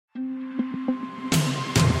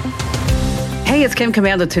Hey, it's Kim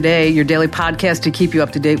Commando Today, your daily podcast to keep you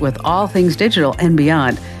up to date with all things digital and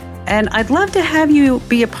beyond. And I'd love to have you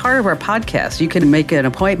be a part of our podcast. You can make an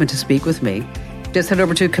appointment to speak with me. Just head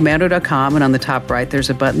over to commando.com, and on the top right, there's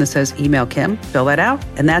a button that says Email Kim. Fill that out,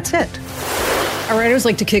 and that's it. All right, I always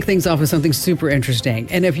like to kick things off with something super interesting.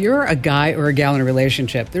 And if you're a guy or a gal in a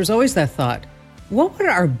relationship, there's always that thought, what would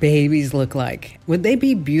our babies look like? Would they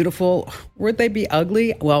be beautiful? Would they be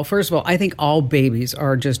ugly? Well, first of all, I think all babies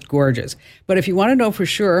are just gorgeous. But if you want to know for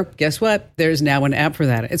sure, guess what? There's now an app for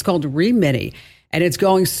that. It's called Remini, and it's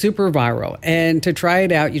going super viral. And to try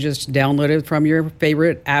it out, you just download it from your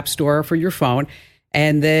favorite app store for your phone.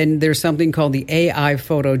 And then there's something called the AI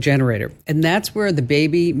photo generator. And that's where the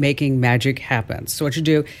baby making magic happens. So what you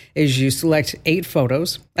do is you select 8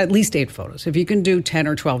 photos, at least 8 photos. If you can do 10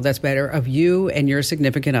 or 12, that's better, of you and your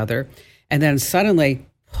significant other. And then suddenly,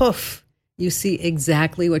 poof, you see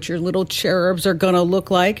exactly what your little cherubs are going to look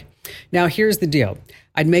like. Now, here's the deal.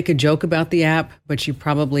 I'd make a joke about the app, but you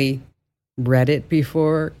probably read it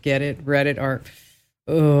before, get it, read it, or...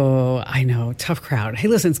 Oh, I know. Tough crowd. Hey,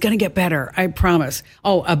 listen, it's going to get better. I promise.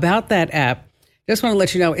 Oh, about that app, just want to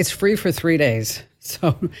let you know it's free for 3 days.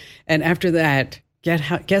 So, and after that,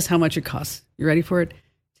 guess how much it costs? You ready for it?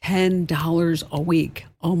 $10 a week.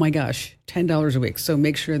 Oh my gosh, $10 a week. So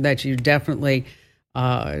make sure that you definitely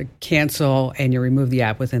cancel and you remove the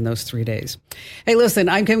app within those 3 days. Hey, listen,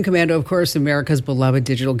 I'm Kim Commando, of course, America's beloved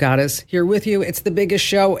digital goddess, here with you. It's the biggest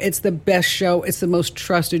show. It's the best show. It's the most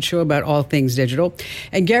trusted show about all things digital.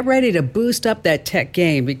 And get ready to boost up that tech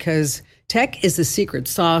game, because tech is the secret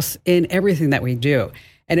sauce in everything that we do.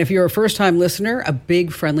 And if you're a first-time listener, a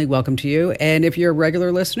big friendly welcome to you. And if you're a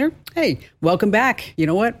regular listener, hey, welcome back. You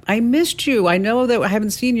know what? I missed you. I know that I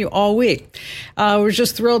haven't seen you all week. We're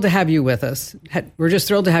just thrilled to have you with us.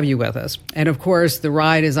 And of course, the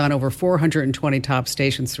ride is on over 420 top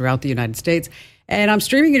stations throughout the United States. And I'm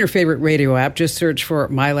streaming in your favorite radio app. Just search for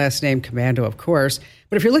my last name, Commando, of course.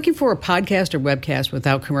 But if you're looking for a podcast or webcast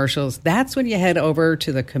without commercials, that's when you head over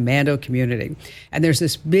to the Commando community. And there's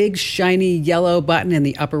this big, shiny yellow button in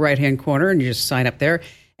the upper right-hand corner, and you just sign up there.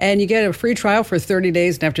 And you get a free trial for 30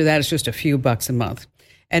 days, and after that, it's just a few bucks a month.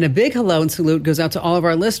 And a big hello and salute goes out to all of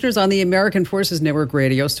our listeners on the American Forces Network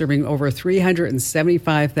Radio, serving over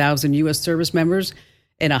 375,000 U.S. service members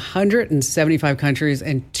in 175 countries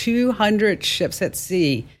and 200 ships at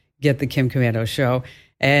sea. Get the Kim Commando Show.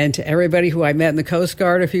 And to everybody who I met in the Coast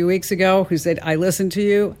Guard a few weeks ago who said, I listened to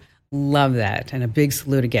you, love that. And a big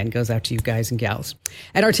salute again goes out to you guys and gals.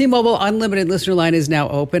 And our T-Mobile Unlimited listener line is now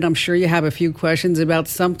open. I'm sure you have a few questions about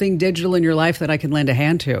something digital in your life that I can lend a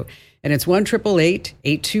hand to. And it's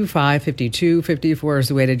 1-888-825-5254 is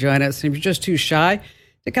the way to join us. And if you're just too shy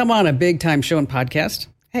to come on a big-time show and podcast,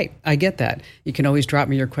 hey, I get that. You can always drop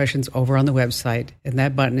me your questions over on the website. And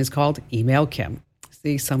that button is called Email Kim.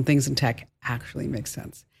 See, some things in tech actually make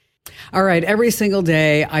sense. All right, every single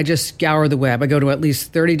day, I just scour the web. I go to at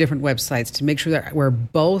least 30 different websites to make sure that we're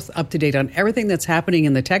both up to date on everything that's happening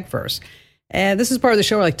in the techverse. And this is part of the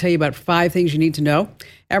show where I like to tell you about 5 things you need to know.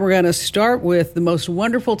 And we're going to start with the most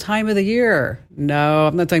wonderful time of the year. No,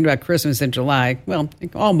 I'm not talking about Christmas in July. Well,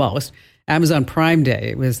 almost. Amazon Prime Day.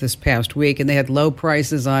 It was this past week, and they had low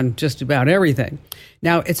prices on just about everything.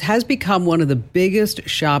 Now, it has become one of the biggest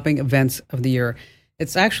shopping events of the year.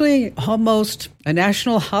 It's actually almost a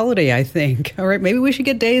national holiday, I think. All right, maybe we should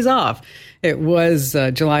get days off. It was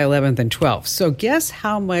July 11th and 12th. So guess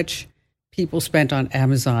how much people spent on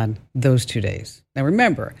Amazon those 2 days. Now,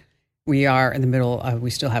 remember, we are in the middle of, we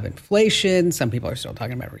still have inflation. Some people are still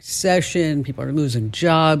talking about recession. People are losing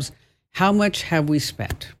jobs. How much have we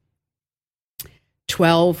spent?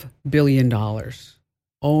 $12 billion.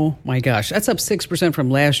 Oh my gosh, that's up 6% from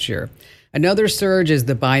last year. Another surge is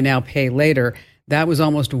the buy now, pay later. That was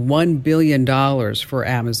almost $1 billion for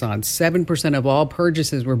Amazon. 7% of all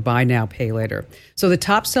purchases were buy now, pay later. So the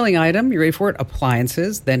top selling item, you ready for it?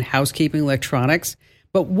 Appliances, then housekeeping electronics.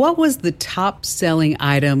 But what was the top selling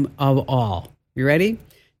item of all? You ready?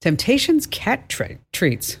 Temptations cat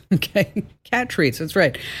treats. Okay, cat treats. That's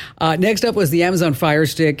right. Next up was the Amazon Fire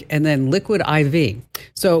Stick, and then Liquid IV.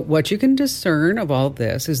 So what you can discern of all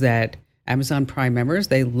this is that Amazon Prime members,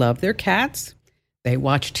 they love their cats, they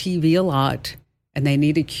watch TV a lot, and they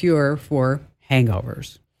need a cure for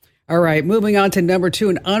hangovers. All right, moving on to number 2,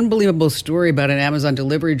 an unbelievable story about an Amazon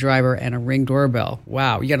delivery driver and a Ring doorbell.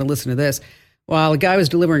 Wow, you got to listen to this. While a guy was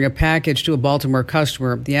delivering a package to a Baltimore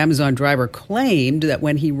customer, the Amazon driver claimed that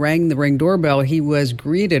when he rang the Ring doorbell, he was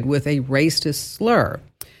greeted with a racist slur.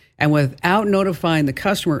 And without notifying the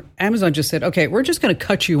customer, Amazon just said, okay, we're just going to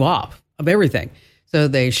cut you off of everything. So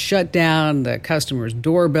they shut down the customer's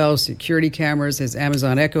doorbell, security cameras, his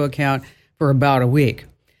Amazon Echo account for about a week.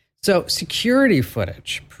 So security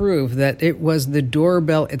footage proved that it was the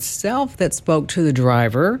doorbell itself that spoke to the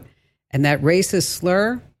driver, and that racist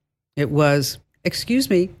slur, it was, "Excuse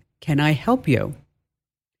me, can I help you?"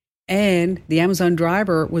 And the Amazon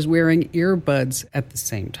driver was wearing earbuds at the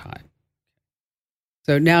same time.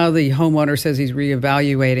 So now the homeowner says he's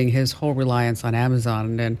reevaluating his whole reliance on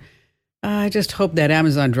Amazon. And I just hope that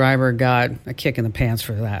Amazon driver got a kick in the pants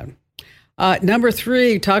for that. Number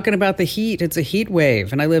 3, talking about the heat. It's a heat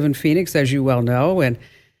wave. And I live in Phoenix, as you well know. And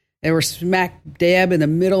they were smack dab in the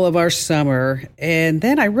middle of our summer. And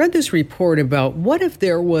then I read this report about what if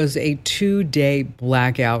there was a 2-day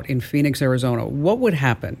blackout in Phoenix, Arizona? What would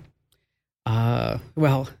happen?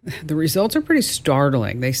 Well, the results are pretty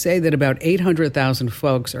startling. They say that about 800,000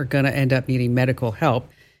 folks are going to end up needing medical help.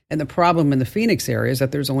 And the problem in the Phoenix area is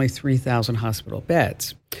that there's only 3,000 hospital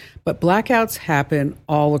beds. But blackouts happen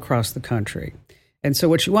all across the country. And so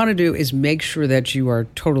what you want to do is make sure that you are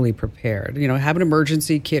totally prepared. You know, have an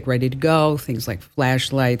emergency kit ready to go, things like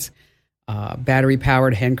flashlights,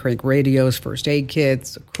 battery-powered hand crank radios, first aid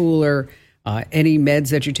kits, a cooler, any meds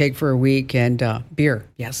that you take for a week, and beer.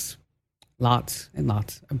 Yes. Lots and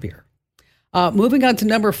lots of beer. Moving on to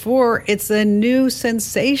number 4, it's a new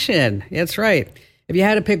sensation. That's right. If you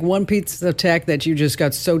had to pick one piece of tech that you just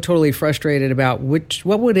got so totally frustrated about,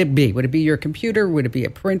 what would it be? Would it be your computer? Would it be a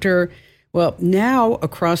printer? Well, now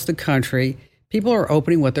across the country, people are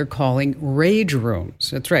opening what they're calling rage rooms.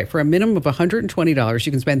 That's right. For a minimum of $120,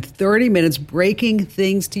 you can spend 30 minutes breaking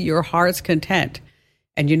things to your heart's content.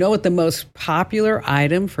 And you know what the most popular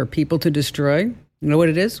item for people to destroy? You know what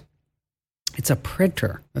it is? It's a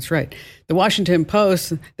printer. That's right. The Washington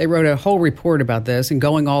Post, they wrote a whole report about this, and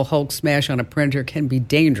going all Hulk smash on a printer can be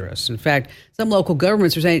dangerous. In fact, some local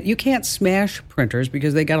governments are saying you can't smash printers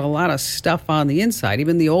because they got a lot of stuff on the inside.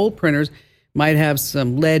 Even the old printers might have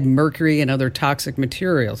some lead, mercury, and other toxic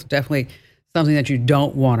materials. Definitely something that you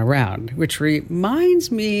don't want around, which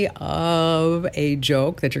reminds me of a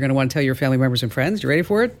joke that you're going to want to tell your family members and friends. You ready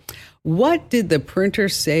for it? What did the printer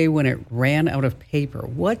say when it ran out of paper?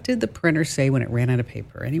 What did the printer say when it ran out of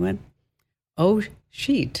paper? Anyone? Oh,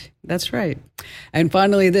 sheet. That's right. And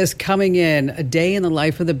finally, this coming in, a day in the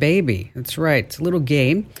life of the baby. That's right. It's a little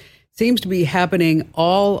game. Seems to be happening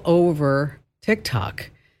all over TikTok.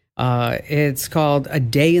 It's called A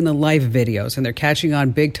Day in the Life videos, and they're catching on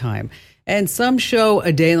big time. And some show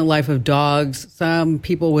a day in the life of dogs, some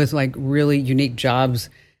people with like really unique jobs.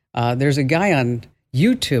 There's a guy on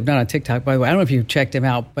YouTube, not on TikTok, by the way. I don't know if you've checked him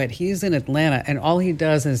out, but he's in Atlanta, and all he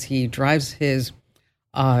does is he drives his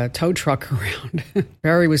tow truck around.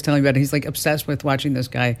 Barry was telling me about it. He's like obsessed with watching this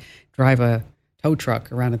guy drive a tow truck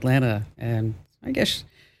around Atlanta, and I guess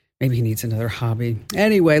maybe he needs another hobby.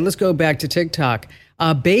 Anyway, let's go back to TikTok.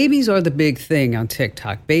 Babies are the big thing on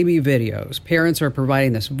TikTok, baby videos. Parents are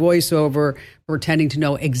providing this voiceover, pretending to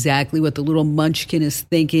know exactly what the little munchkin is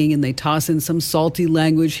thinking, and they toss in some salty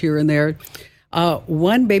language here and there.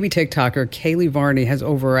 One baby TikToker, Kaylee Varney, has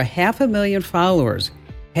over 500,000 followers,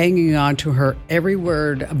 hanging on to her every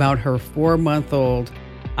word about her 4-month-old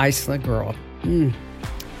Isla girl.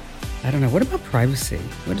 I don't know. What about privacy?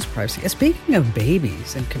 What is privacy? Speaking of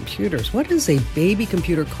babies and computers, what does a baby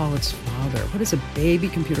computer call its father? What does a baby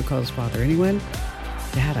computer call its father? Anyone?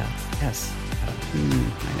 Data. Yes.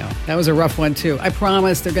 I know. That was a rough one, too. I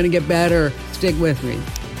promise they're going to get better. Stick with me.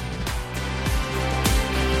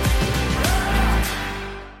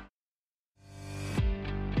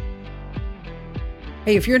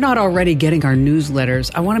 Hey, if you're not already getting our newsletters,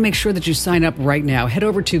 I want to make sure that you sign up right now. Head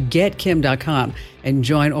over to getkim.com and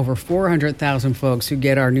join over 400,000 folks who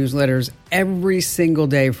get our newsletters every single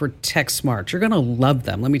day for Tech Smart. You're going to love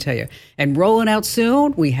them, let me tell you. And rolling out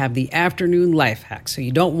soon, we have the afternoon life hack, so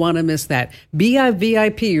you don't want to miss that. Be a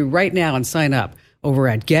VIP right now and sign up over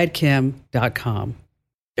at getkim.com.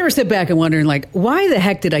 You ever sit back and wondering, like, why the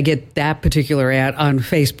heck did I get that particular ad on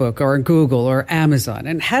Facebook or Google or Amazon?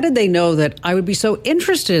 And how did they know that I would be so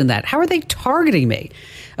interested in that? How are they targeting me?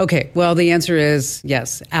 Okay, well, the answer is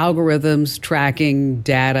yes, algorithms, tracking,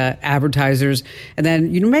 data, advertisers. And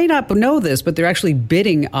then you may not know this, but they're actually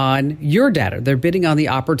bidding on your data. They're bidding on the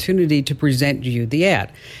opportunity to present you the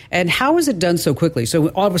ad. And how is it done so quickly? So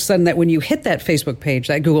all of a sudden that when you hit that Facebook page,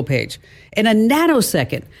 that Google page, in a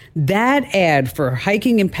nanosecond, that ad for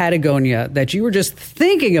hiking in Patagonia that you were just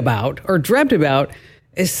thinking about or dreamt about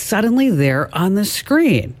is suddenly there on the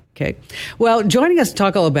screen. Okay. Well, joining us to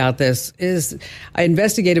talk all about this is an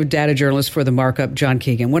investigative data journalist for The Markup, John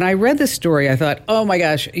Keegan. When I read this story, I thought, oh my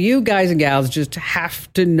gosh, you guys and gals just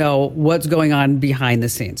have to know what's going on behind the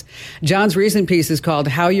scenes. John's recent piece is called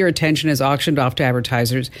How Your Attention is Auctioned Off to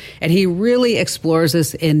Advertisers, and he really explores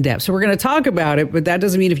this in depth. So we're going to talk about it, but that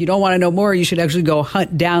doesn't mean if you don't want to know more, you should actually go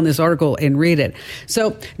hunt down this article and read it.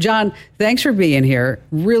 So, John, thanks for being here.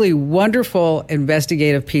 Really wonderful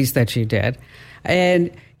investigative piece that you did.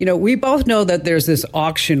 And we both know that there's this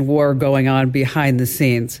auction war going on behind the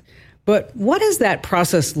scenes, but what does that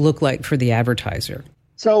process look like for the advertiser?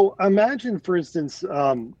 So imagine, for instance,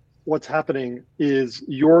 what's happening is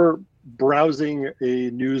you're browsing a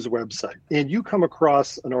news website and you come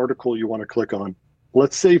across an article you want to click on.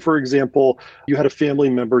 Let's say, for example, you had a family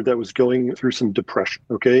member that was going through some depression,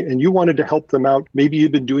 okay? And you wanted to help them out. Maybe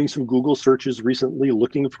you've been doing some Google searches recently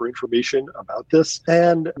looking for information about this.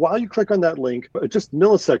 And while you click on that link, just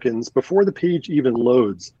milliseconds before the page even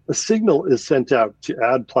loads, a signal is sent out to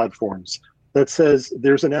ad platforms that says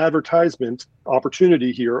there's an advertisement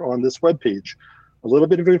opportunity here on this webpage. A little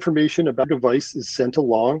bit of information about the device is sent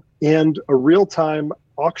along, and a real-time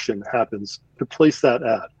auction happens to place that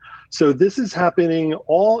ad. So this is happening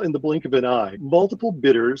all in the blink of an eye. Multiple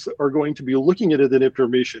bidders are going to be looking at that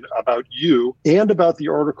information about you and about the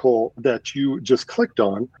article that you just clicked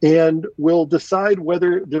on, and will decide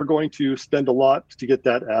whether they're going to spend a lot to get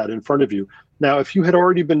that ad in front of you. Now, if you had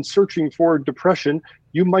already been searching for depression,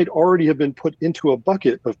 you might already have been put into a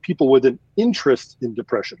bucket of people with an interest in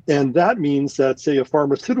depression. And that means that, say, a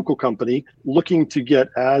pharmaceutical company looking to get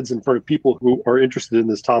ads in front of people who are interested in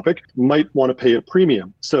this topic might want to pay a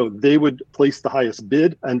premium. So they would place the highest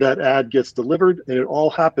bid, and that ad gets delivered, and it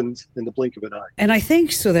all happens in the blink of an eye. And I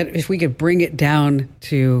think so that if we could bring it down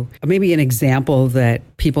to maybe an example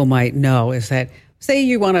that people might know is that, say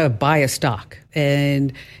you want to buy a stock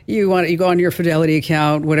and you go on your Fidelity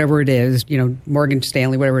account, whatever it is, Morgan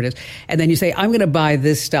Stanley, whatever it is. And then you say, I'm going to buy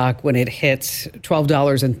this stock when it hits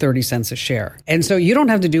 $12.30 a share. And so you don't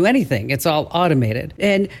have to do anything. It's all automated.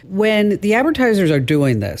 And when the advertisers are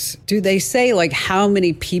doing this, do they say how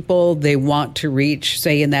many people they want to reach,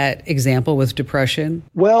 say in that example with depression?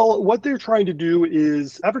 Well, what they're trying to do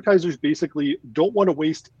is advertisers basically don't want to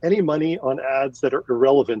waste any money on ads that are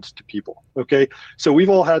irrelevant to people. Okay. So we've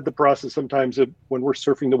all had the process sometimes of when we're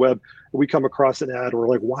surfing the web, we come across an ad, and we're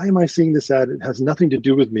like, why am I seeing this ad? It has nothing to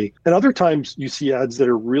do with me. And other times you see ads that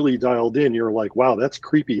are really dialed in. You're like, wow, that's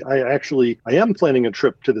creepy. I am planning a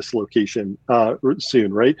trip to this location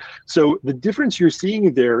soon, right? So the difference you're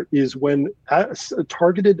seeing there is when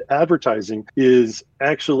targeted advertising is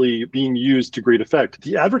actually being used to great effect.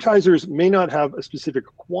 The advertisers may not have a specific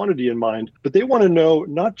quantity in mind, but they want to know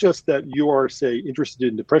not just that you are, say, interested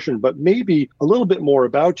in depression, but maybe a little bit more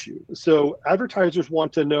about you. So advertisers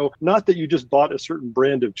want to know not that you just bought a certain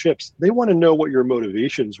brand of chips. They want to know what your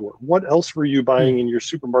motivations were. What else were you buying in your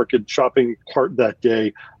supermarket shopping cart that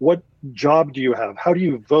day? What job do you have? How do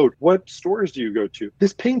you vote? What stores do you go to?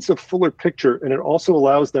 This paints a fuller picture, and it also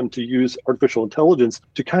allows them to use artificial intelligence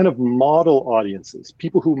to kind of model audiences,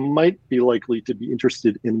 people who might be likely to be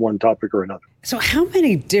interested in one topic or another. So how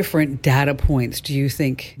many different data points do you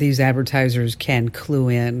think these advertisers can clue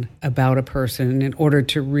in about a person in order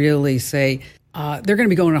to really say, they're going to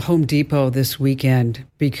be going to Home Depot this weekend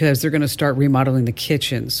because they're going to start remodeling the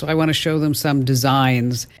kitchen. So I want to show them some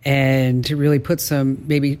designs and to really put some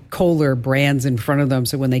maybe Kohler brands in front of them.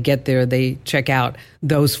 So when they get there, they check out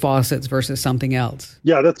those faucets versus something else.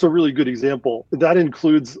 Yeah, that's a really good example. That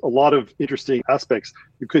includes a lot of interesting aspects.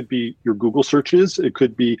 It could be your Google searches. It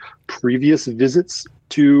could be previous visits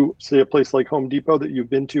to, say, a place like Home Depot that you've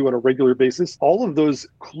been to on a regular basis. All of those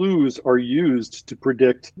clues are used to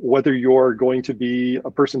predict whether you're going to be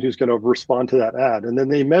a person who's going to respond to that ad. And then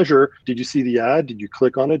they measure, did you see the ad? Did you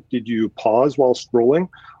click on it? Did you pause while scrolling?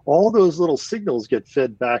 All those little signals get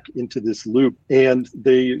fed back into this loop, and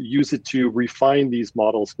they use it to refine these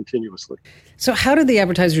models continuously. So how do the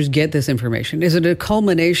advertisers get this information? Is it a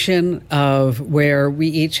culmination of where we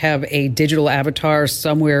each have a digital avatar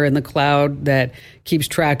somewhere in the cloud that keeps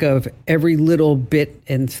track of every little bit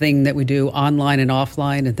and thing that we do online and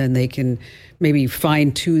offline, and then they can maybe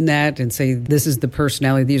fine tune that and say, this is the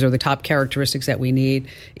personality, these are the top characteristics that we need,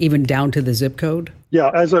 even down to the zip code? Yeah,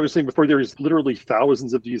 as I was saying before, there is literally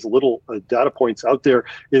thousands of these little data points out there.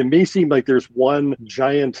 It may seem like there's one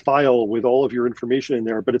giant file with all of your information in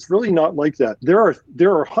there, but it's really not like that. There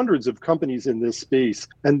are hundreds of companies in this space,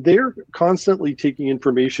 and they're constantly taking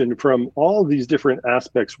information from all of these different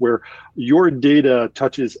aspects where your data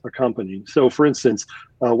touches a company. So, for instance,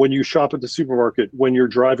 when you shop at the supermarket, when you're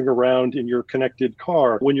driving around in your connected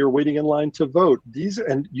car, when you're waiting in line to vote, these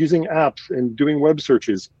and using apps and doing web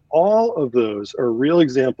searches, all of those are real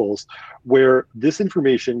examples where this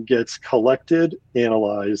information gets collected,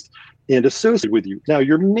 analyzed, and associated with you. Now,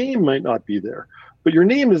 your name might not be there, but your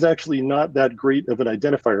name is actually not that great of an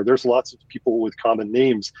identifier. There's lots of people with common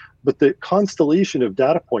names, but the constellation of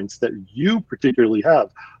data points that you particularly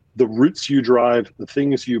have, the routes you drive, the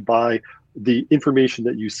things you buy, the information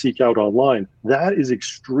that you seek out online, that is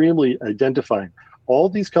extremely identifying. All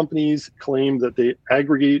these companies claim that they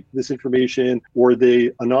aggregate this information or they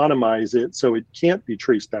anonymize it so it can't be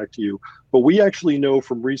traced back to you. But we actually know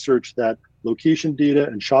from research that location data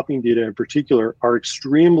and shopping data in particular are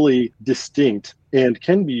extremely distinct and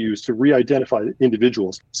can be used to re-identify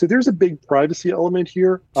individuals. So there's a big privacy element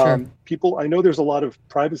here. Sure. I know there's a lot of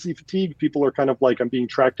privacy fatigue. People are kind of like, I'm being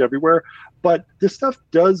tracked everywhere. But this stuff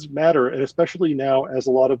does matter, and especially now as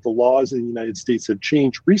a lot of the laws in the United States have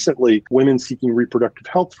changed recently, women seeking reproductive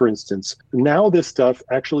health, for instance, now this stuff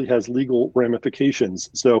actually has legal ramifications.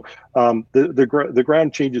 So the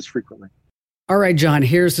ground changes frequently. All right, John,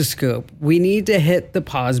 here's the scoop. We need to hit the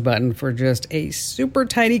pause button for just a super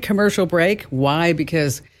tiny commercial break. Why?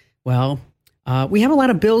 Because, well, we have a lot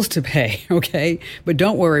of bills to pay, okay? But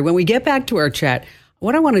don't worry. When we get back to our chat,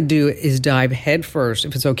 what I want to do is dive headfirst,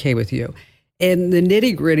 if it's okay with you, in the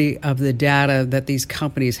nitty gritty of the data that these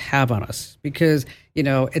companies have on us. Because,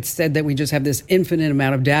 it's said that we just have this infinite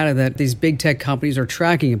amount of data that these big tech companies are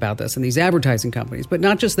tracking about this and these advertising companies. But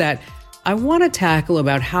not just that. I want to tackle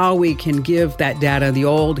about how we can give that data the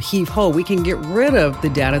old heave-ho. We can get rid of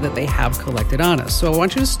the data that they have collected on us. So I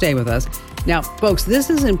want you to stay with us. Now, folks,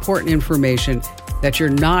 this is important information that you're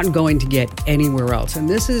not going to get anywhere else. And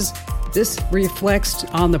this reflects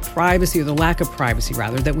on the privacy, or the lack of privacy,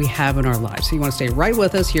 rather, that we have in our lives. So you want to stay right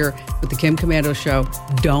with us here with the Kim Komando Show.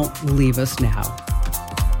 Don't leave us now.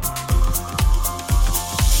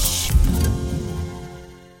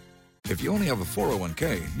 If you only have a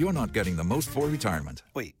 401k, you're not getting the most for retirement.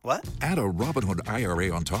 Wait, what? Add a Robinhood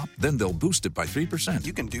IRA on top, then they'll boost it by 3%.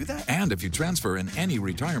 You can do that? And if you transfer in any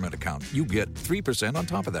retirement account, you get 3% on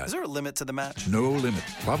top of that. Is there a limit to the match? No limit.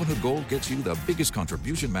 Robinhood Gold gets you the biggest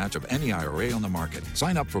contribution match of any IRA on the market.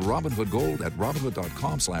 Sign up for Robinhood Gold at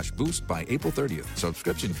Robinhood.com/boost by April 30th.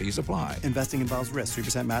 Subscription fees apply. Investing involves risk.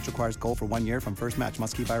 3% match requires gold for 1 year from first match.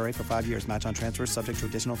 Must keep IRA for 5 years. Match on transfers subject to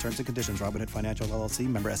additional terms and conditions. Robinhood Financial LLC,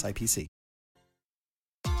 member SIPC.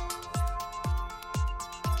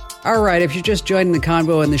 All right, if you're just joining the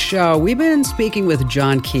convo in the show, we've been speaking with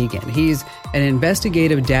John Keegan. He's an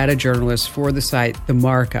investigative data journalist for the site The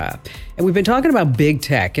Markup. And we've been talking about big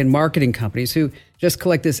tech and marketing companies who just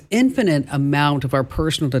collect this infinite amount of our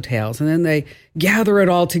personal details, and then they gather it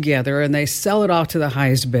all together and they sell it off to the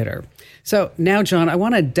highest bidder. So now, John, I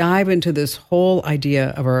want to dive into this whole idea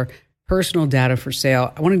of our personal data for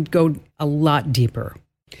sale. I want to go a lot deeper.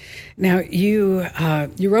 Now, you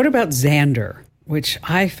wrote about Xandr, which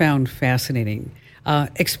I found fascinating.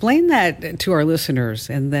 Explain that to our listeners,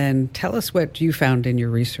 and then tell us what you found in your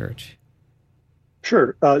research.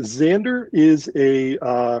 Sure. Xandr is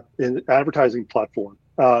an advertising platform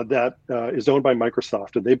that is owned by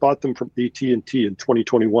Microsoft, and they bought them from AT&T in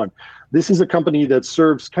 2021. This is a company that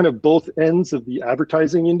serves kind of both ends of the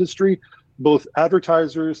advertising industry, both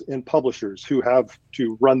advertisers and publishers who have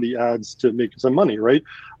to run the ads to make some money, right?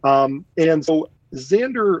 And so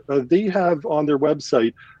Xandr, they have on their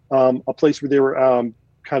website a place where they were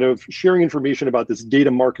kind of sharing information about this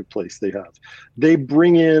data marketplace they have. They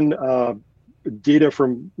bring in data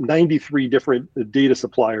from 93 different data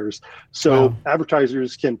suppliers. So wow.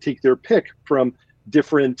 Advertisers can take their pick from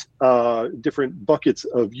different buckets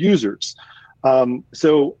of users.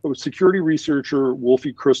 So security researcher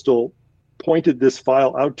Wolfie Crystal pointed this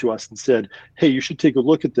file out to us and said, hey, you should take a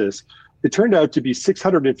look at this. It turned out to be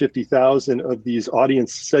 650,000 of these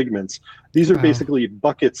audience segments. These are wow. basically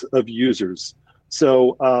buckets of users.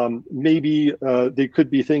 So maybe they could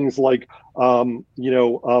be things like,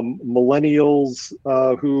 millennials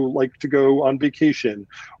who like to go on vacation,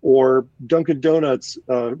 or Dunkin' Donuts,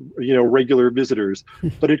 regular visitors.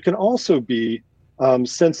 But it can also be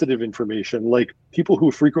sensitive information, like people who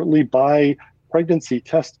frequently buy pregnancy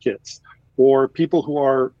test kits, or people who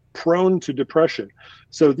are prone to depression.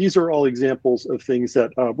 So these are all examples of things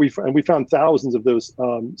that we found thousands of those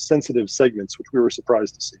sensitive segments, which we were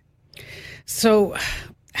surprised to see. So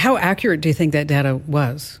how accurate do you think that data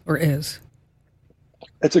was or is?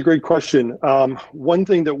 That's a great question. One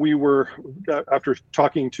thing that we were, after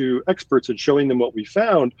talking to experts and showing them what we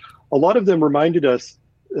found, a lot of them reminded us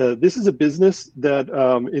this is a business that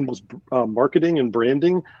involves marketing and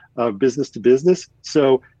branding, business to business.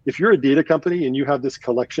 So if you're a data company and you have this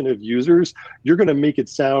collection of users, you're going to make it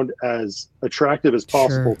sound as attractive as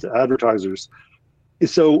possible to advertisers.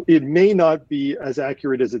 So it may not be as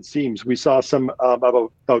accurate as it seems. We saw some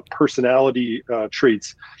about personality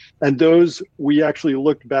traits, and those we actually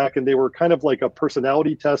looked back, and they were kind of like a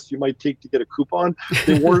personality test you might take to get a coupon.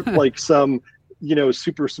 They weren't like some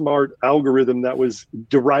super smart algorithm that was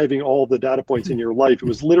deriving all the data points in your life. It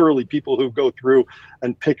was literally people who go through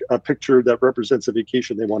and pick a picture that represents a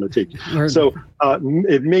vacation they want to take. So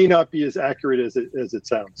it may not be as accurate as it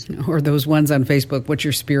sounds. Or those ones on Facebook, what's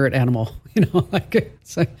your spirit animal?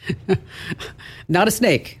 It's like, not a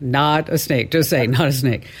snake, just say not a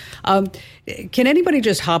snake. Can anybody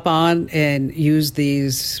just hop on and use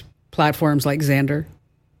these platforms like Xandr?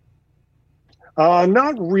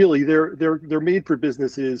 Not really. They're made for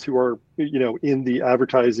businesses who are in the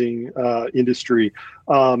advertising industry.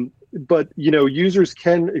 But users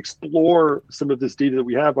can explore some of this data that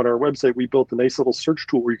we have on our website. We built a nice little search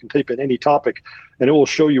tool where you can type in any topic, and it will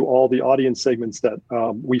show you all the audience segments that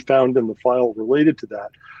we found in the file related to that.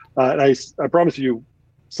 And I promise you,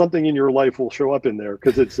 something in your life will show up in there,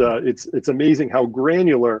 because it's amazing how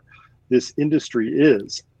granular this industry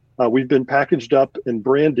is. We've been packaged up and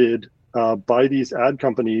branded by these ad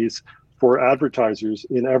companies for advertisers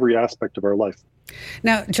in every aspect of our life.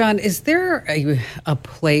 Now, John, is there a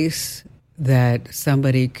place that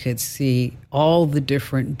somebody could see all the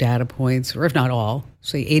different data points, or if not all,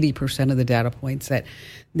 say 80% of the data points that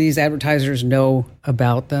these advertisers know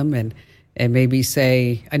about them, and maybe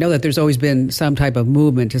say, I know that there's always been some type of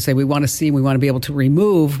movement to say we want to be able to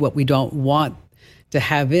remove what we don't want to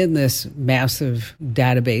have in this massive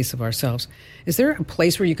database of ourselves. Is there a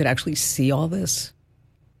place where you could actually see all this?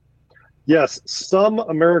 Yes, some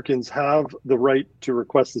Americans have the right to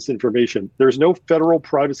request this information. There's no federal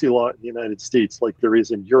privacy law in the United States like there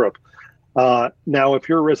is in Europe. Now, if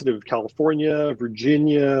you're a resident of California,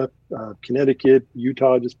 Virginia, Connecticut,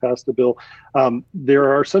 Utah just passed a bill,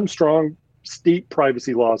 there are some strong state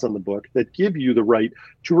privacy laws on the book that give you the right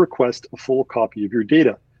to request a full copy of your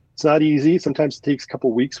data. It's not easy. Sometimes it takes a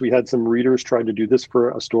couple of weeks. We had some readers trying to do this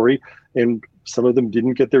for a story, and some of them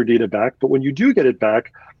didn't get their data back. But when you do get it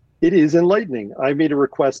back, it is enlightening. I made a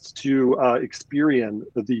request to Experian,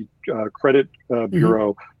 the credit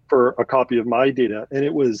bureau, for a copy of my data, and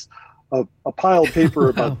it was a pile of paper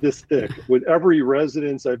about this thick with every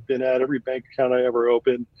residence I've been at, every bank account I ever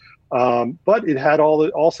opened. But it had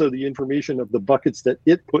also the information of the buckets that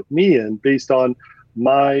it put me in based on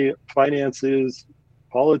my finances,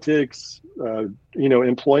 politics,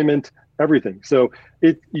 employment, everything. So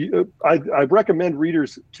I recommend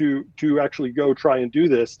readers to actually go try and do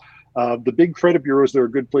this. The big credit bureaus are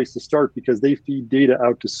a good place to start because they feed data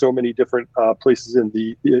out to so many different places in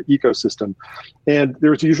the ecosystem. And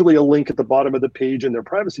there's usually a link at the bottom of the page in their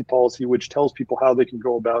privacy policy, which tells people how they can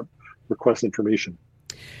go about request information.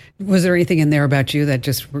 Was there anything in there about you that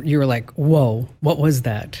you were like, whoa, what was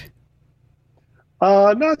that?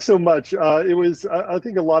 Not so much. It was, I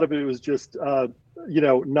think a lot of it was just,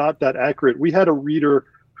 not that accurate. We had a reader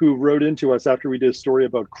who wrote into us after we did a story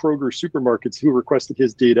about Kroger supermarkets who requested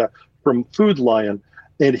his data from Food Lion.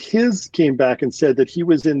 And his came back and said that he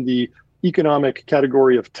was in the economic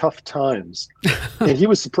category of tough times. And he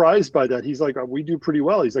was surprised by that. He's like, we do pretty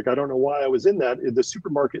well. He's like, I don't know why I was in that. The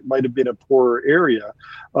supermarket might have been a poorer area.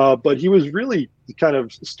 But he was really kind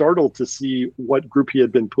of startled to see what group he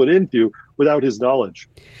had been put into without his knowledge.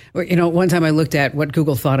 Well, one time I looked at what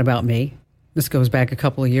Google thought about me. This goes back a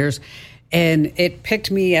couple of years. And it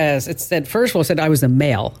picked me as, it said, first of all, it said I was a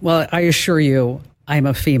male. Well, I assure you, I'm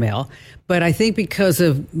a female. But I think because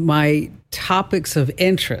of my topics of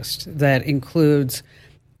interest that includes,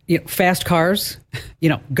 fast cars,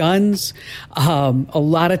 guns, a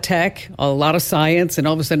lot of tech, a lot of science, and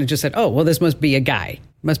all of a sudden it just said, oh, well, this must be a guy,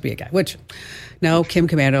 which, no, Kim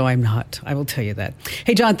Commando, I'm not. I will tell you that.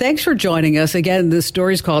 Hey, John, thanks for joining us. Again, this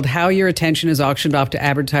story is called How Your Attention is Auctioned Off to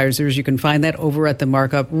Advertisers. You can find that over at The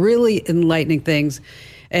Markup. Really enlightening things.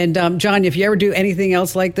 And John, if you ever do anything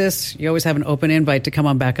else like this, you always have an open invite to come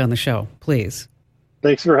on back on the show, please.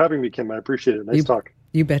 Thanks for having me, Kim. I appreciate it. Nice talk.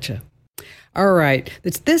 You betcha. All right.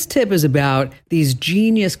 This tip is about these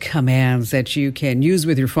genius commands that you can use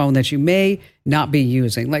with your phone that you may not be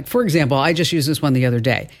using. Like, for example, I just used this one the other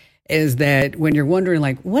day, is that when you're wondering,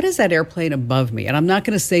 like, what is that airplane above me? And I'm not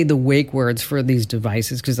going to say the wake words for these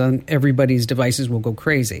devices because then everybody's devices will go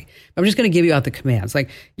crazy. I'm just going to give you out the commands. Like,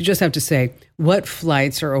 you just have to say, what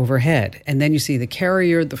flights are overhead? And then you see the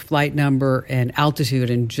carrier, the flight number, and altitude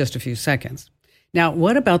in just a few seconds. Now,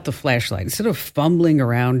 what about the flashlight? Instead of fumbling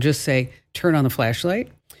around, just say, turn on the flashlight.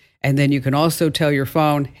 And then you can also tell your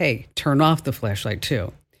phone, hey, turn off the flashlight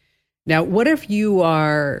too. Now, what if you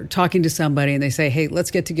are talking to somebody and they say, hey,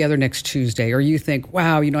 let's get together next Tuesday? Or you think,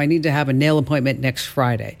 wow, I need to have a nail appointment next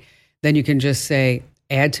Friday. Then you can just say,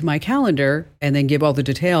 add to my calendar, and then give all the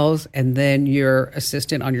details. And then your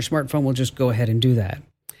assistant on your smartphone will just go ahead and do that.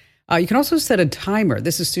 You can also set a timer.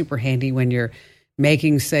 This is super handy when you're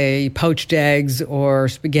making, say, poached eggs or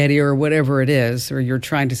spaghetti or whatever it is, or you're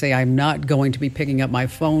trying to say, I'm not going to be picking up my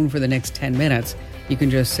phone for the next 10 minutes. You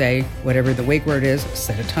can just say, whatever the wake word is,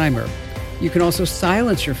 set a timer. You can also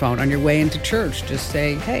silence your phone on your way into church. Just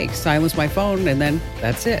say, hey, silence my phone, and then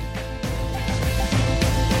that's it.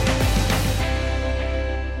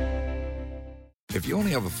 If you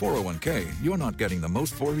only have a 401k, you're not getting the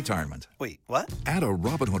most for retirement. Wait, what? Add a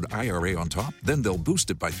Robinhood IRA on top, then they'll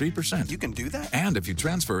boost it by 3%. You can do that? And if you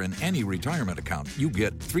transfer in any retirement account, you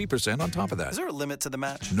get 3% on top of that. Is there a limit to the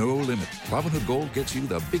match? No limit. Robinhood Gold gets you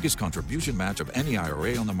the biggest contribution match of any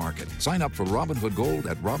IRA on the market. Sign up for Robinhood Gold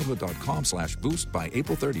at Robinhood.com/boost by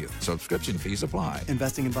April 30th. Subscription fees apply.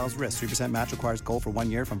 Investing involves risk. 3% match requires gold for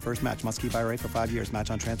 1 year from first match. Must keep IRA for 5 years.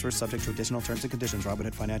 Match on transfers subject to additional terms and conditions.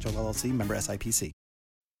 Robinhood Financial LLC, member SIPC.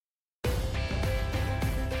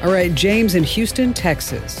 All right, James in Houston,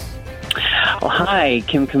 Texas. Oh, hi,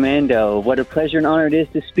 Kim Commando. What a pleasure and honor it is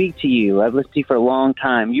to speak to you. I've listened to you for a long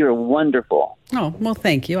time. You're wonderful. Oh, well,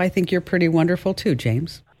 thank you. I think you're pretty wonderful too,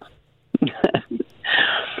 James. Well,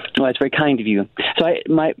 that's very kind of you. So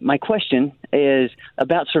my question is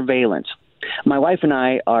about surveillance. My wife and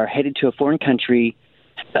I are headed to a foreign country,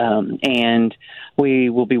 and we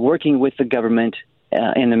will be working with the government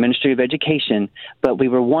in the Ministry of Education, but we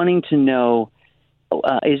were wanting to know,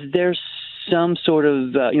 is there some sort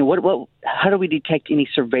of, how do we detect any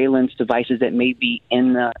surveillance devices that may be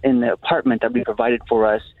in the apartment that we provided for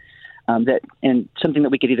us, and something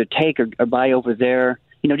that we could either take or buy over there,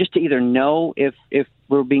 just to either know if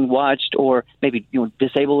we're being watched, or maybe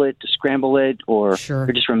disable it, to scramble it, or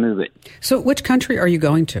just remove it. So, which country are you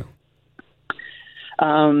going to?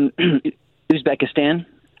 Uzbekistan.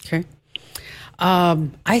 Okay.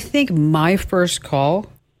 I think my first call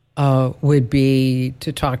would be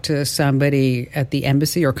to talk to somebody at the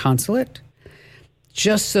embassy or consulate,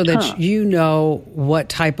 just so that you know what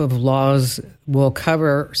type of laws will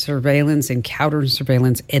cover surveillance and counter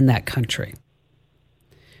surveillance in that country.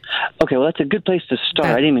 Okay, well, that's a good place to start.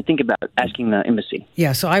 I didn't even think about asking the embassy.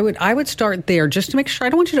 Yeah, so I would start there just to make sure. I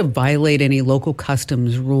don't want you to violate any local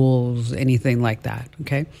customs rules, anything like that,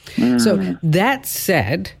 okay? So that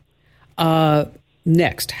said,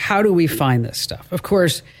 next, how do we find this stuff? Of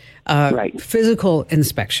course, physical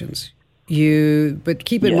inspections. But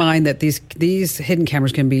keep in mind that these hidden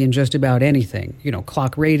cameras can be in just about anything.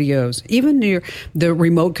 Clock radios, even the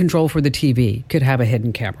remote control for the TV could have a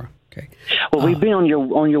hidden camera. Okay. Well, we've been on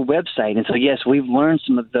your website, and so yes, we've learned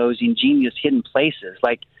some of those ingenious hidden places,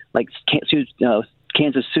 like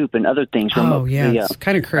cans of soup and other things. It's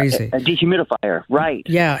kind of crazy. A dehumidifier, right?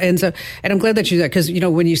 Yeah, and I'm glad that you did that, because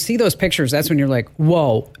when you see those pictures, that's when you're like,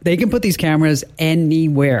 whoa, they can put these cameras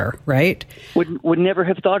anywhere, right? Would never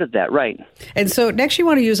have thought of that, right? And so next, you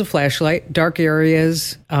want to use a flashlight. Dark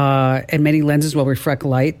areas and many lenses will reflect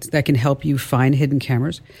light that can help you find hidden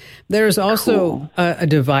cameras. There's also a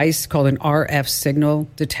device called an RF signal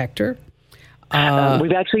detector.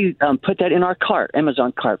 We've actually put that in our cart,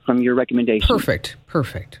 Amazon cart, from your recommendation. Perfect.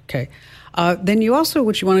 Okay. Then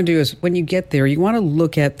what you want to do is, when you get there, you want to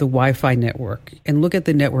look at the Wi-Fi network and look at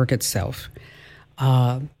the network itself.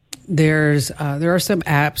 There are some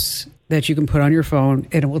apps that you can put on your phone,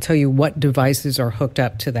 and it will tell you what devices are hooked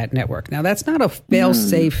up to that network. Now, that's not a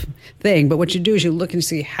fail-safe thing, but what you do is you look and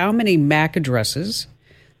see how many MAC addresses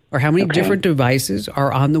or how many different devices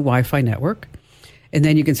are on the Wi-Fi network. And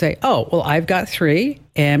then you can say, oh, well, I've got 3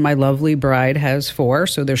 and my lovely bride has 4,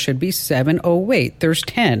 so there should be 7. Oh, wait, there's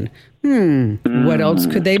 10. What else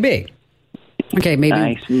could they be? Okay,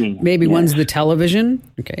 maybe one's the television.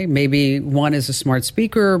 Okay, maybe one is a smart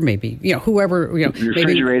speaker. Maybe, whoever,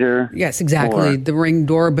 refrigerator. Maybe, yes, exactly. The Ring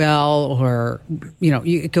doorbell, or,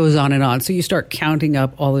 it goes on and on. So you start counting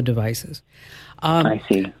up all the devices. I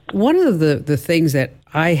see. One of the things that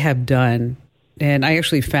I have done and I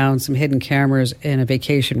actually found some hidden cameras in a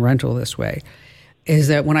vacation rental this way, is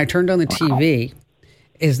that when I turned on the TV,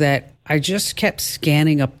 is that I just kept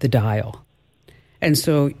scanning up the dial. And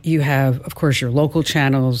so you have, of course, your local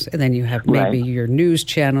channels, and then you have maybe your news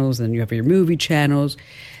channels, and you have your movie channels,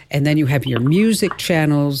 and then you have your music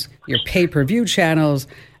channels, your pay-per-view channels.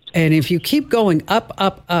 And if you keep going up,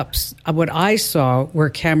 what I saw were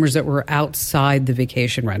cameras that were outside the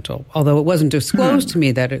vacation rental, although it wasn't disclosed to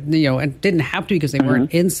me that, and it didn't have to because they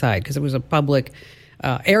weren't inside, because it was a public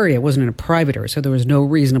area. It wasn't in a private area, so there was no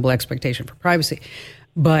reasonable expectation for privacy.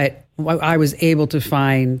 But I was able to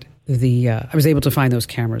find those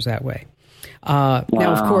cameras that way. Now,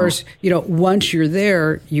 of course, once you're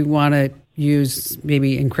there, you want to use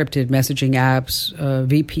maybe encrypted messaging apps,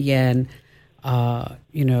 VPN,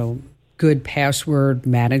 good password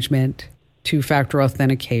management, two-factor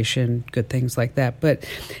authentication, good things like that. But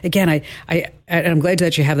again, I'm glad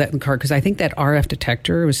that you have that in the cart, because I think that RF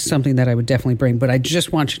detector was something that I would definitely bring. But I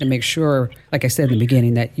just want you to make sure, like I said in the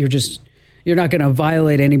beginning, that you're not going to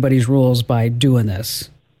violate anybody's rules by doing this.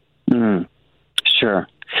 Sure.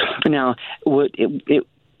 Now,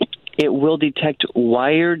 it will detect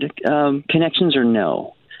wired connections or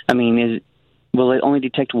no? I mean, will it only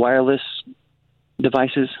detect wireless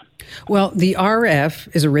devices? Well, the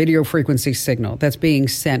RF is a radio frequency signal that's being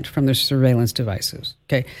sent from the surveillance devices.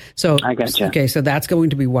 Okay, so I gotcha. Okay, so that's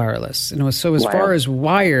going to be wireless. So as far as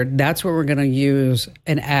wired, that's where we're going to use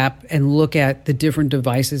an app and look at the different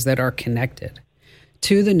devices that are connected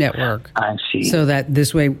to the network. I see. So that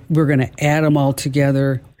this way we're going to add them all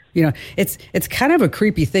together. It's kind of a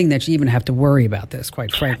creepy thing that you even have to worry about this,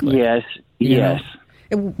 quite frankly. Yes.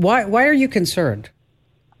 Why are you concerned?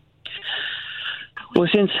 Well,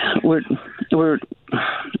 since we're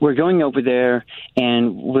going over there,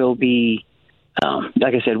 and we'll be,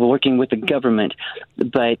 like I said, we're working with the government,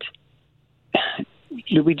 but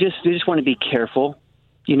we just want to be careful.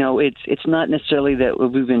 It's not necessarily that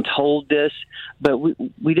we've been told this, but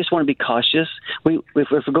we just want to be cautious. If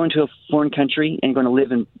we're going to a foreign country and going to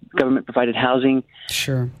live in government-provided housing,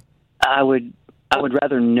 sure, I would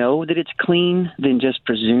rather know that it's clean than just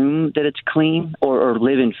presume that it's clean, or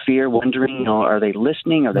live in fear, wondering, are they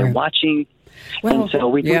listening? Are they watching? Well, and so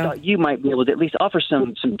we thought you might be able to at least offer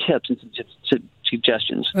some tips and some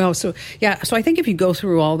suggestions. Well, so I think if you go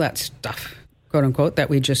through all that stuff, quote unquote, that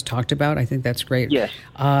we just talked about, I think that's great. Yes.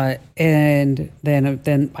 And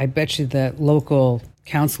then I bet you that local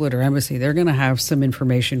consulate or embassy, they're going to have some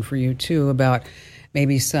information for you too about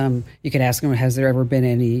maybe you could ask them, has there ever been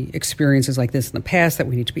any experiences like this in the past that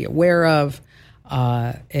we need to be aware of?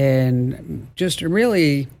 And just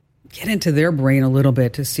really get into their brain a little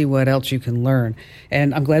bit to see what else you can learn.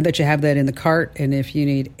 And I'm glad that you have that in the cart. And if you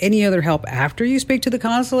need any other help after you speak to the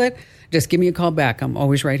consulate, just give me a call back. I'm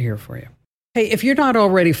always right here for you. Hey, if you're not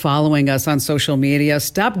already following us on social media,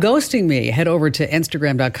 stop ghosting me. Head over to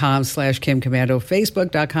Instagram.com/KimCommando,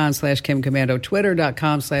 Facebook.com/KimCommando,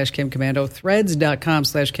 Twitter.com/KimCommando,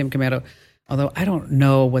 Threads.com/KimCommando. Although I don't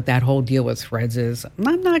know what that whole deal with Threads is.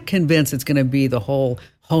 I'm not convinced it's going to be the whole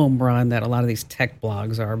home run that a lot of these tech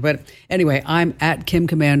blogs are. But anyway, I'm at Kim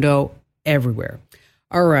Commando everywhere.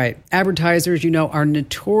 All right. Advertisers, are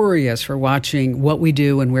notorious for watching what we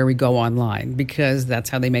do and where we go online, because that's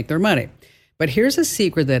how they make their money. But here's a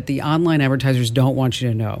secret that the online advertisers don't want you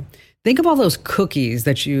to know. Think of all those cookies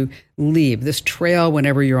that you leave, this trail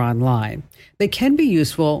whenever you're online. They can be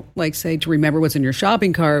useful, like, say, to remember what's in your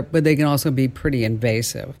shopping cart, but they can also be pretty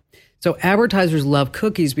invasive. So advertisers love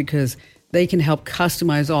cookies because they can help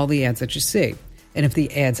customize all the ads that you see. And if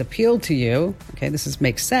the ads appeal to you,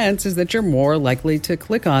 makes sense, is that you're more likely to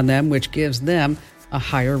click on them, which gives them a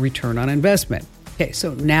higher return on investment. Okay,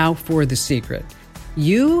 so now for the secret.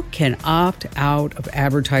 You can opt out of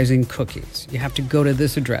advertising cookies. You have to go to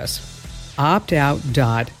this address,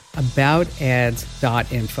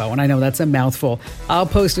 optout.aboutads.info. And I know that's a mouthful. I'll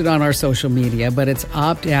post it on our social media, but it's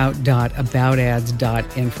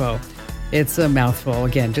optout.aboutads.info. It's a mouthful.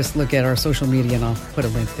 Again, just look at our social media and I'll put a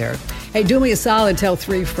link there. Hey, do me a solid. Tell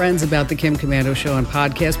 3 friends about the Kim Commando Show and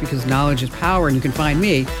podcast, because knowledge is power, and you can find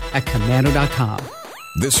me at commando.com.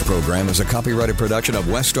 This program is a copyrighted production of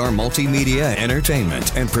Westar Multimedia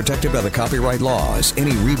Entertainment and protected by the copyright laws.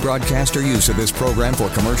 Any rebroadcast or use of this program for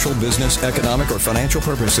commercial, business, economic, or financial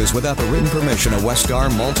purposes without the written permission of Westar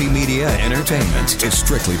Multimedia Entertainment is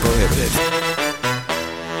strictly prohibited.